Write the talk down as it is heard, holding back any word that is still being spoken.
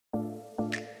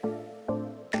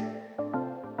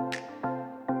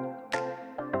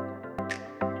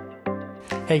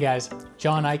Hey guys,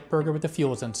 John Eichberger with the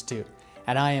Fuels Institute,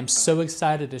 and I am so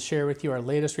excited to share with you our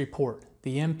latest report,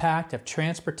 the impact of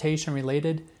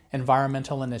transportation-related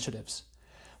environmental initiatives.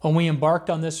 When we embarked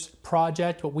on this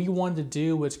project, what we wanted to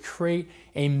do was create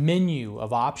a menu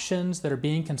of options that are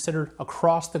being considered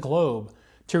across the globe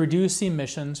to reduce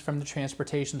emissions from the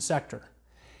transportation sector.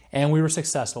 And we were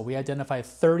successful. We identified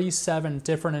 37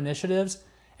 different initiatives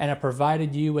and have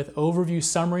provided you with overview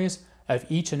summaries of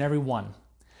each and every one.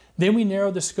 Then we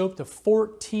narrowed the scope to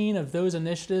 14 of those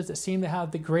initiatives that seem to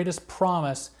have the greatest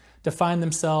promise to find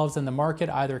themselves in the market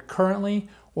either currently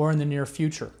or in the near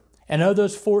future. And of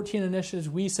those 14 initiatives,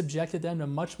 we subjected them to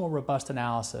much more robust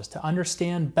analysis to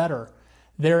understand better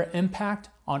their impact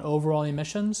on overall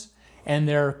emissions and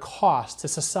their cost to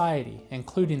society,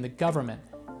 including the government,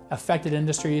 affected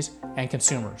industries, and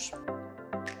consumers.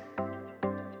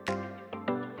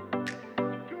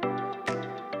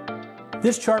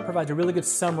 This chart provides a really good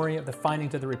summary of the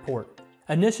findings of the report.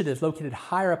 Initiatives located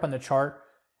higher up on the chart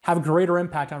have a greater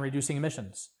impact on reducing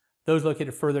emissions. Those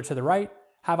located further to the right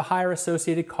have a higher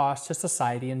associated cost to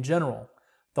society in general.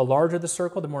 The larger the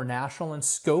circle, the more national in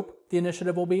scope the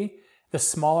initiative will be. The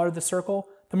smaller the circle,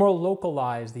 the more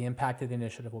localized the impact of the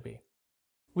initiative will be.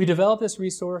 We developed this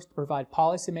resource to provide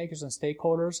policymakers and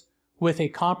stakeholders with a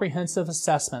comprehensive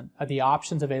assessment of the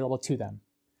options available to them.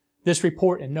 This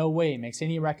report in no way makes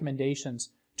any recommendations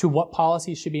to what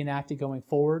policies should be enacted going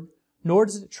forward, nor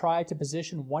does it try to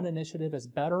position one initiative as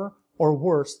better or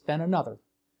worse than another.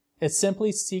 It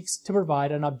simply seeks to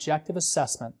provide an objective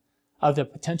assessment of the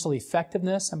potential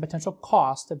effectiveness and potential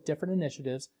cost of different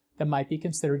initiatives that might be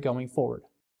considered going forward.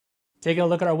 Take a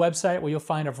look at our website where you'll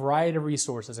find a variety of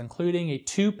resources, including a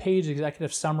 2-page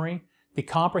executive summary, the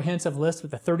comprehensive list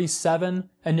with the 37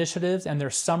 initiatives and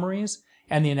their summaries,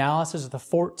 and the analysis of the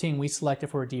 14 we selected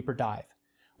for a deeper dive.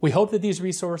 We hope that these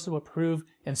resources will prove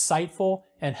insightful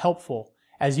and helpful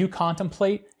as you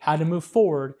contemplate how to move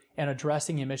forward in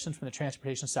addressing emissions from the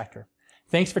transportation sector.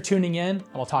 Thanks for tuning in,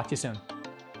 and we'll talk to you soon.